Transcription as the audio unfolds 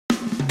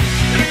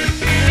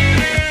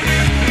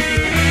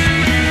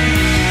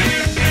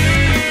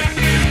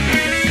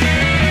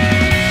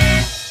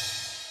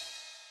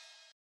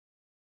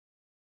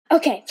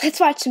Okay, let's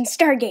watch some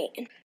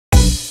Stargate.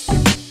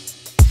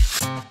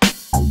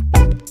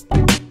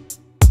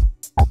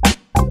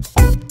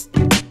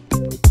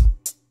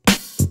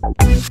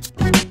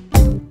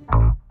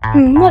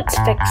 Let's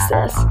fix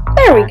this.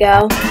 There we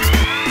go.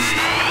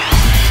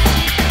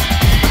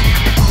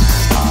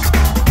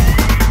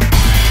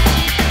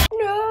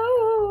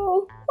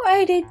 No!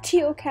 Why did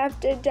Teal'C have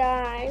to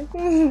die?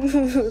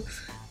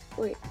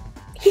 Wait,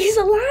 he's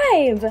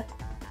alive!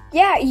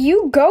 Yeah,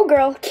 you go,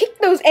 girl. Kick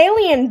those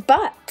alien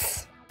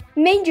butts.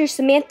 Major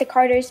Samantha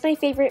Carter is my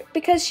favorite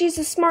because she's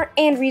a smart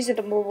and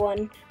reasonable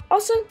one.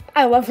 Also,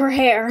 I love her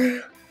hair.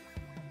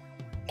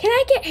 Can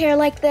I get hair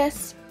like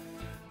this?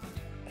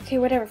 Okay,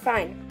 whatever,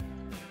 fine.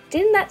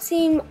 Didn't that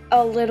seem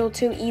a little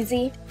too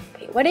easy?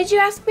 Wait, what did you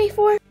ask me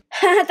for?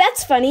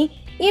 That's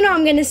funny. You know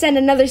I'm gonna send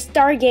another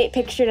Stargate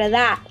picture to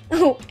that.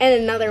 Oh,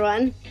 and another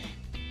one.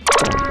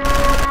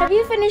 Have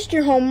you finished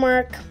your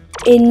homework?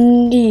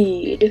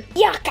 Indeed.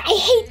 Yuck, I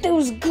hate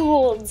those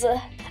ghouls.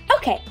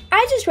 Okay,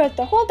 I just wrote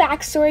the whole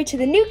backstory to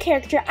the new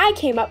character I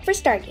came up for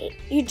Stargate.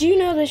 You do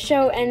know the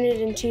show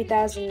ended in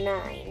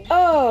 2009.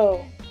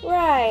 Oh,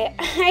 right.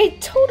 I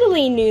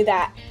totally knew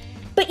that.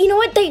 But you know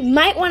what? They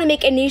might want to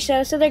make a new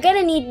show, so they're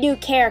gonna need new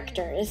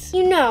characters.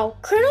 You know,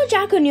 Colonel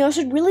Jack O'Neill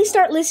should really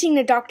start listening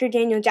to Dr.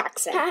 Daniel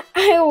Jackson.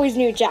 I always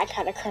knew Jack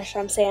had a crush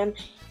on Sam.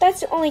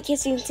 That's the only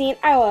kissing scene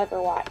I will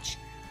ever watch.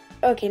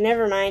 Okay,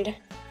 never mind.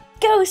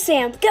 Go,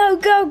 Sam! Go,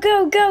 go,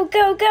 go, go,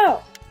 go,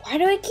 go! Why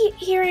do I keep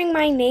hearing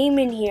my name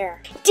in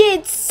here?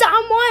 Did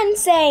someone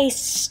say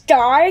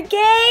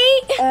Stargate?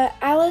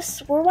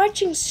 Alice, we're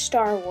watching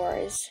Star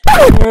Wars.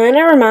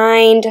 Never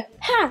mind.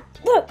 Ha!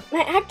 Look,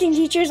 my acting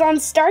teacher's on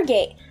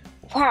Stargate.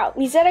 Wow,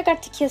 Mizetta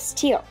got to kiss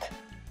Teal'C.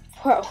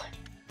 Whoa.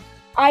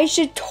 I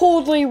should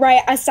totally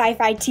write a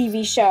sci-fi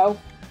TV show.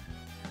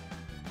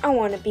 I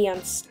want to be on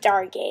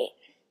Stargate.